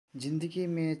जिंदगी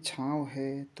में छाँव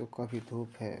है तो कभी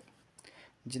धूप है।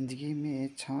 जिंदगी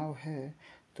में छाँव है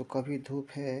तो कभी धूप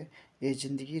है। ये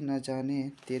जिंदगी न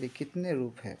जाने तेरे कितने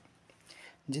रूप है।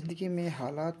 जिंदगी में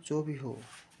हालात जो भी हो,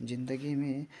 जिंदगी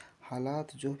में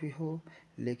हालात जो भी हो,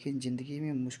 लेकिन जिंदगी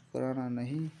में मुस्कुराना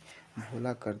नहीं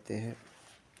भूला करते हैं।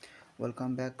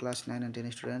 Welcome back class 9 and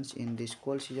 10 students. In this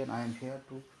cold season I am here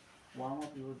to warm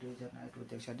up your days and night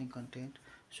with exciting content.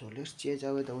 So let's change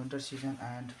away the winter season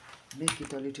and make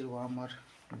it a little warmer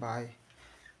by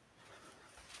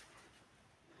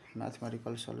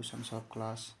mathematical solutions of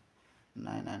class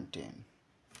 9 and 10.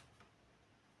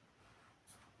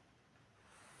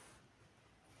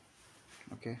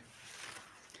 Okay,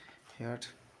 here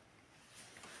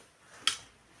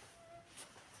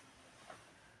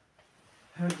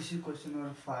this is question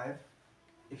number 5,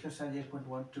 exercise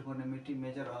 8.1, trigonometry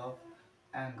measurement of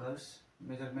angles.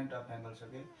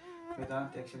 Okay,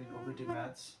 Vedanta excel in OBT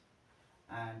maths,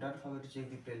 and don't forget to check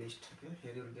the playlist. Okay,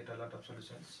 here you will get a lot of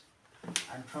solutions,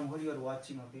 and from where you are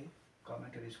watching, okay,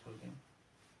 commentary school game.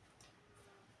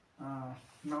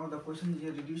 Now the question is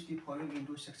here, reduce the following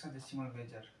into sexagesimal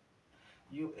measure.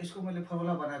 यो यसको मैले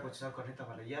formula बनाएको छ कठै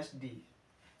तपाईलाई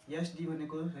SD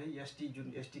भनेको है SD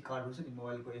जुन एसडी कार्ड हुन्छ नि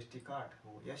मोबाइलको एसडी कार्ड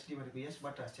हो। एसडी भनेको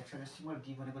यसबाट सेक्सनडेसिमल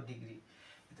डी भनेको डिग्री।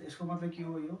 त यसको मतलब के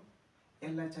हो, यो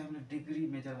यसलाई चाहिँ हामीले डिग्री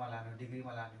मेजरमा लाने हो,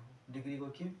 डिग्रीमा लाने हो। डिग्रीको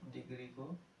के डिग्री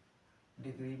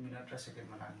मिनट र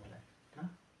सेकेन्डमा लाने होला हैन।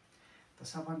 त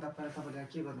सबभन्दा पहिला तपाईले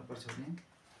के गर्नुपर्छ भने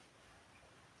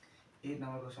ए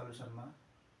नम्बरको सल्युसनमा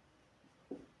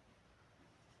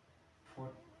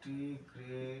 40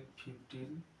 ग्रेड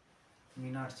 15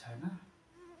 मिनट छ हैन।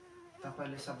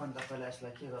 तपाईले सबभन्दा पहिला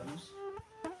यसलाई के गर्नुस्,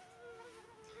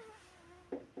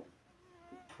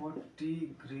 40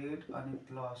 ग्रेड अनि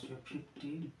प्लस यो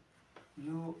 15,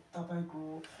 यो तपाईको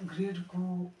ग्रेडको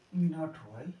मिनट हो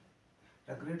है।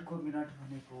 र ग्रेडको मिनट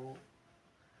भनेको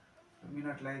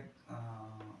मिनटलाई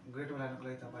ग्रेडमा लानको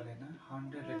लागि तपाईले हैन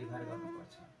 100 ले डिभाइड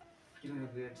गर्नुपर्छ, किनभने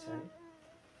ग्रेड छ है।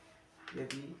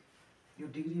 यदि यो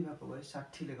डिग्री भएको भए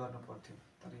 60 ले गर्नु पर्थ्यो,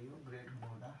 तर यो ग्रेड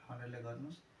हुनुहुँदा 100 ले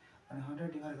गर्नुस् अनि 100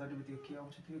 डिभाइड गर्ने बित्तिकै के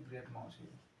आउँछ, त्यो ग्रेडमा आउँछ यो।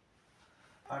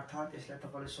 अर्थात् यसलाई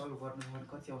तपाईले सल्भ गर्नु भने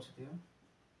कति आउँछ, त्यो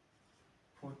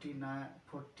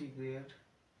 40 ग्रेड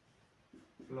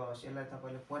प्लस यसलाई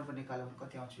तपाईले पोइन्ट पनि निकाल्यो भने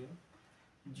कति आउँछ, यो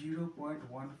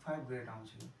 0.15 ग्रेड आउँछ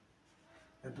यो।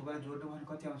 र दुवै जोड्नु भने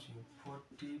कति आउँछ, यो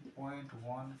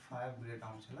 40.15 ग्रेड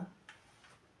आउँछ ल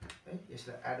है।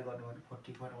 यसलाई एड गर्नु भने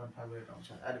 40.15 ग्रेड आउँछ।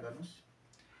 एड गर्नुस्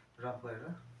रफ गरेर,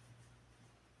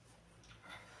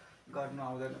 गर्नु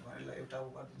आउँदैन भने एउटा उ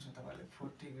गरिदिन्छु तपाईले।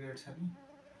 40 ग्रेड छ नि,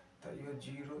 त यो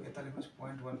 0 यता लेख्नुस्,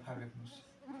 0.15 लेख्नुस्।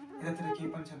 यतातिर के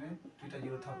पनि छ भने दुईटा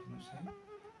 0 थप्नुस् है।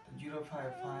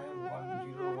 0.55 1011 and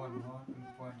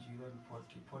 0.0 and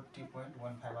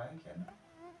 40.15 आयो के हैन।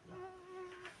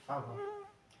 अब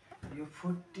यो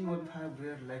 40.15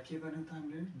 ग्रेडलाई के गर्ने त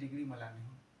हामीले डिग्रीमा लाने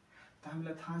हो। त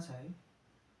हामीलाई थाहा छ है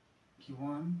कि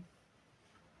 1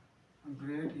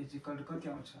 ग्रेड इज इक्वल टु कति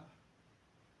आउँछ,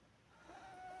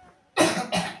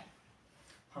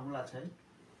 फर्मुला छ है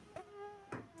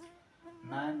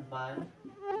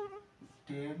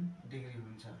 9/10 डिग्री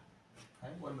हुन्छ है।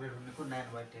 1 ग्रेड भनेको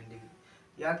 9/10 डिग्री।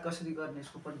 याद कसरी गर्ने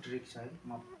यसको पनि ट्रिक छ है,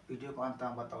 म भिडियोको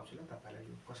अन्तमा बताउँछु ल तपाईलाई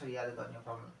यो कसरी याद गर्ने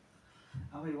फर्मुला।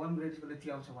 अब यो 1 ग्रेड को यति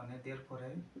आउँछ भने देयरफोर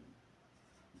है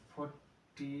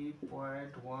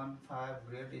 40.15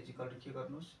 ग्रेड इज इक्वल टु के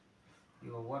गर्नुस्,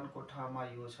 यो 1 को ठाउँमा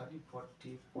यो छ नि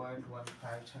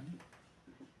 40.15 छ नि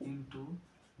इन्टु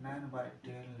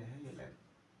 9/10 ले है।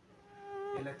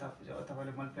 यसलाई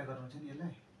तपाईले मल्टिप्लाई गर्नुहुन्छ नि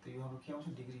यसलाई, त यो अब के आउँछ,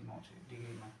 डिग्रीमा आउँछ,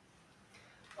 डिग्रीमा।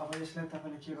 अब यसलाई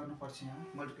तपाईले के गर्नुपर्छ, यहाँ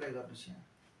मल्टिप्लाई गर्नुस्। यहाँ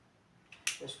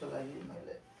यसको लागि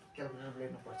मैले क्याल्कुलेटर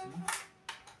लेख्नु पर्छ नि।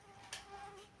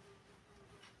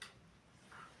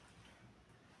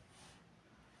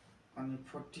 अनि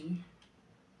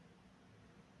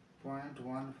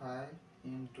 40.15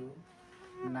 इन्टु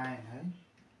 9 है,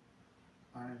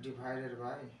 अनि डिभाइडेड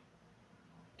बाई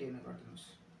 10 गरिदिनुस्।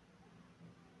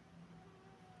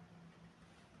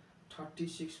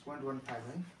 36.15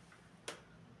 है,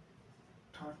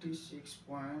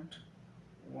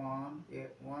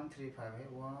 36.135 है,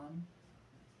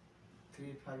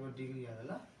 135 यो डिग्री आयो ल।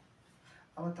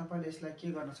 अब तपाईले यसलाई के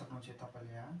गर्न सक्नुहुन्छ,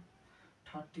 तपाईले यहाँ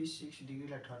 36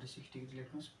 डिग्रीलाई 36 डिग्री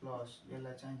लेख्नुस् प्लस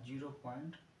यसलाई चाहिँ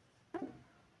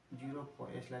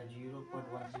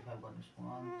 0.135 गर्नुस्।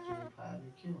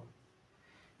 135 के हो,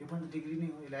 यो पनि डिग्री नै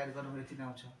हो, यसलाई एड गर्नु यति नै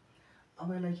आउँछ। अब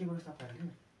यसलाई के गर्नुस्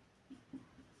तपाईहरुले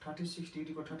 36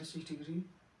 डिग्री को 36 डिग्री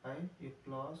है यो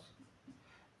प्लस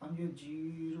अनि यो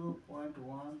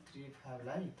 0.135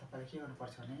 लाई तपाईले के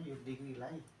गर्नुपर्छ भने यो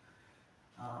डिग्रीलाई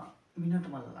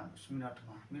मिनटमा लानुहोस्।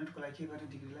 मिनटको लागि के गर्ने,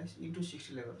 डिग्रीलाई इन्टु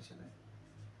 60 ले गर्नुहोस् यसलाई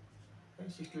है।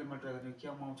 60 ले मल्टिप्लाई गर्ने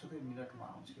केमा आउँछ त, मिनटमा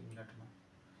आउँछ कि मिनटमा।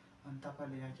 अनि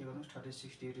तपाईँले यहाँ के गर्नुहोस्,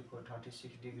 36 डिग्रीको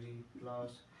 36 डिग्री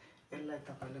प्लस यसलाई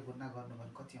तपाईँले गुणा गर्नुभयो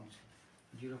भने कति आउँछ,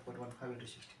 0.15 इन्टु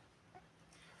 60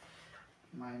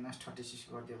 माइनस 36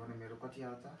 गरिदियो भने मेरो कति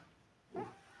आयो त,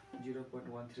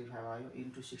 0.135 आयो।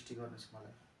 इन्टु 60 गर्नुहोस्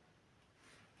मलाई,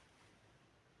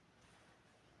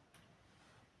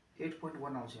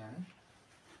 8.1 आउँछ यहाँ है।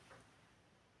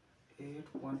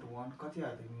 8.1 कति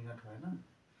आयो त, मिनट भएन।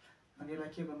 अनि यसलाई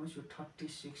के गर्नुहोस्, यो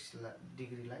 36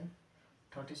 डिग्रीलाई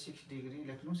 36 डिग्री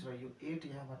लेख्नुहोस् र यो 8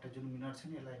 यहाँबाट जुन मिनट छ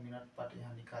नि यसलाई मिनटबाट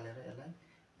यहाँ निकालेर यसलाई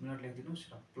मिनट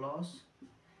लेखिदिनुहोस् र प्लस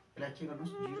यसलाई के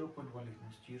गर्नुहोस्, 0.1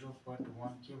 लेख्नुहोस्।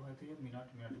 0.1 के भयो त, यो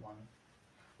मिनट 1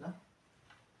 ल।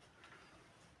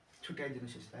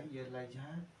 छुट्याइदिनुहोस् यसलाई। यसलाई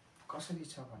यहाँ कसरी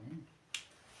छ भने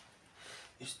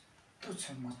यस्तो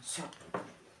छ, मजा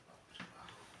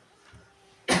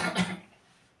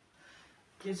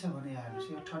के छ भने यहाँ हेर्नुहोस्,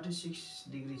 यो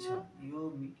 36 डिग्री छ, यो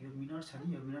मिनट छ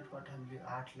नि, यो मिनटबाट हामीले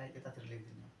 8 लाई यतातिर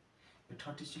लेखिदिने। यो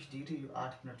 36 डिग्री, यो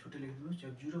 8 मिनट छुट्टै लेखिदिनुहोस्। यो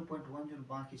 0.1 जुन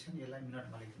बाँकी छ नि यसलाई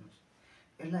मिनटमा लेखिदिनुहोस्।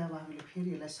 यसलाई अब हामीले फेरि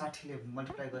यसलाई 60 ले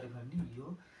मल्टिप्लाई गऱ्यो भने नि यो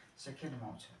सेकेन्डमा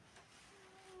आउँछ।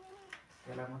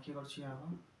 यसलाई म के गर्छु यहाँ,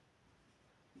 अब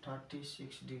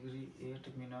 36 डिग्री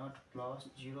 8 मिनट प्लस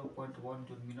 0.1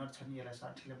 जुन मिनट छ नि यसलाई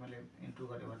 60 ले मैले इन्टु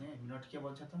गरेँ भने मिनट के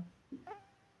बन्छ त,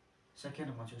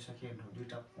 सेकेन्ड भन्छ। सेकेन्ड हो,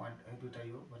 दुईटा पोइन्ट है, दुईटा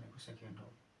यो भनेको सेकेन्ड हो।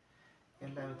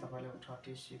 यसलाई तपाईँले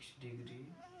 36 डिग्री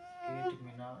 8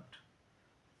 मिनट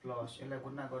प्लस यसलाई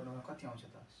गुणा गर्नुमा कति आउँछ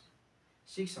त,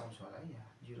 6 आउँछ होला है यहाँ।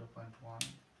 0.1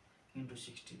 इन्टु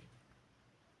 60,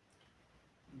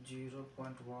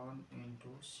 0.1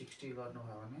 इन्टु 60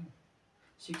 गर्नुभयो भने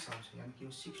 6 आउँछ। यानि कि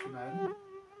यो 6 जुन आयो नि,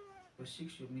 यो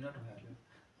 6 यो मिनट भइहाल्यो।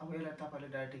 अब यसलाई तपाईँले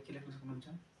डाइरेक्ट के लेख्न सक्नुहुन्छ,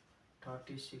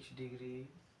 36 डिग्री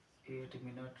 8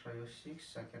 मिनट र यो 6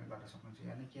 सेकेन्ड गर्न सक्नुहुन्छ।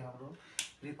 यानि कि हाम्रो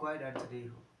रिक्वायर्ड एन्सर यही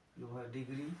हो। यो भयो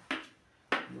डिग्री,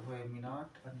 यो भयो मिनट,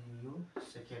 अनि यो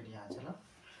सेकेन्ड यहाँ छ ल।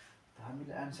 त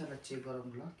हामीले एन्सरलाई चेक गरौँ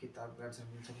ल, किताबको एन्सर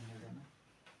मिल्छ कि मिल्दैन।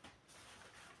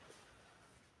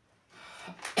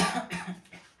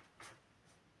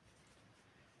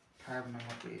 फाइभ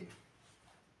नम्बर ए,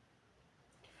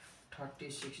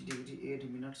 36 डिग्री 8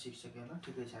 मिनट 6 सेकेन्ड ल,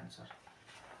 ठिकै छ एन्सर।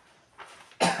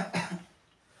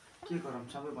 के गरौँ,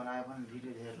 सबै बनायो भने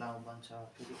भिडियो धेरै लामो बन्छ,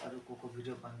 फेरि अरू को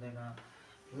भिडियो बन्दैन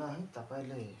ल है।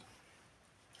 तपाईँले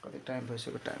कति टाइम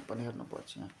भइसक्यो, टाइम पनि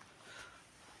हेर्नुपर्छ यहाँ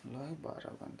ल है।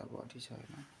 12 घन्टा बढी छ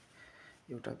होइन।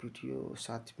 एउटा भिडियो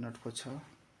 7 मिनटको छ,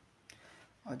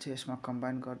 अझै यसमा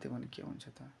कम्बाइन गरिदियो भने के हुन्छ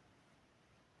त,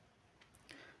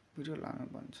 भिडियो लामै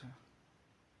बन्छ।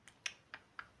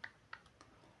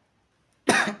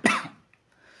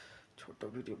 छोटो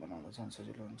भिडियो बनाउँदा झन्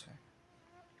सजिलो हुन्छ।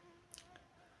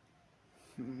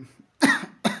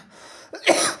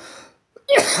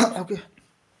 Okay,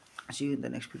 C you in the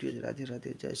next video. Radhe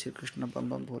Radhe, Jay Shri Krishna, bomb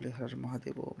bomb Bhole, हर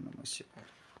महादेव, ओम नमः शिवाय।